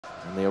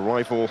And the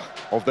arrival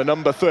of the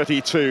number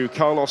 32,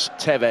 Carlos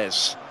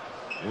Tevez.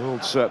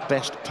 World's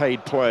best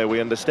paid player, we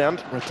understand.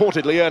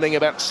 Reportedly earning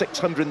about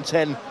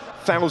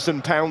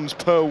 £610,000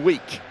 per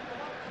week.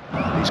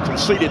 He's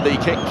conceded the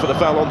kick for the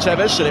foul on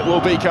Tevez, and it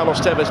will be Carlos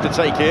Tevez to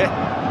take here.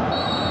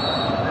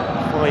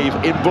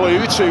 5 in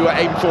blue to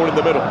aim for in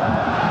the middle.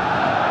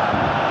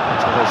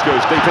 Tevez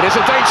goes deep, it is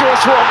a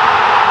dangerous one.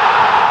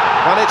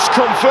 And it's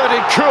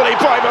converted coolly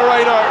by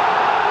Moreno.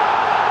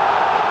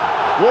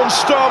 One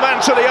star man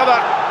to the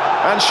other.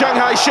 And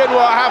Shanghai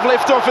Shenhua have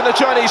liftoff in the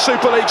Chinese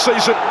Super League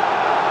season.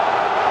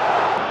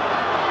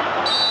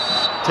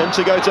 10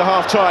 to go to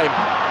half-time.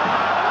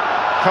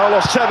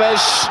 Carlos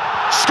Tevez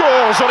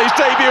scores on his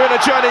debut in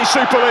the Chinese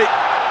Super League.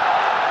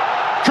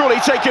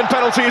 Coolly taken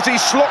penalty as he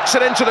slots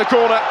it into the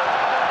corner.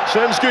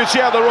 Sends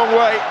Gutiao the wrong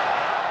way.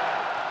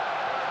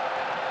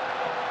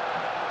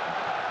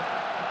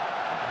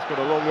 He's got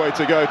a long way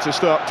to go to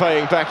start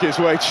paying back his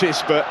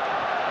wages, but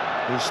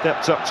he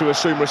stepped up to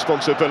assume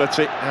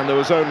responsibility, and there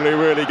was only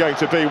really going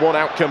to be one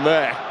outcome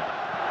there.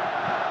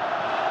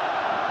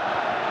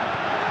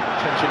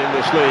 Tension in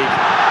this league,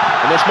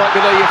 and this might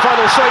be the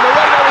final say.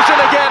 Moreno is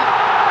in again,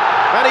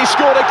 and he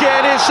scored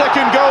again, his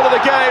second goal of the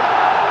game.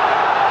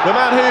 The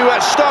man who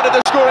started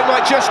the scoring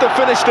might just have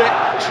finished it.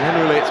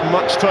 Generally, it's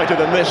much tighter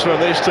than this when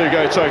these two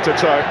go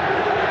toe-to-toe.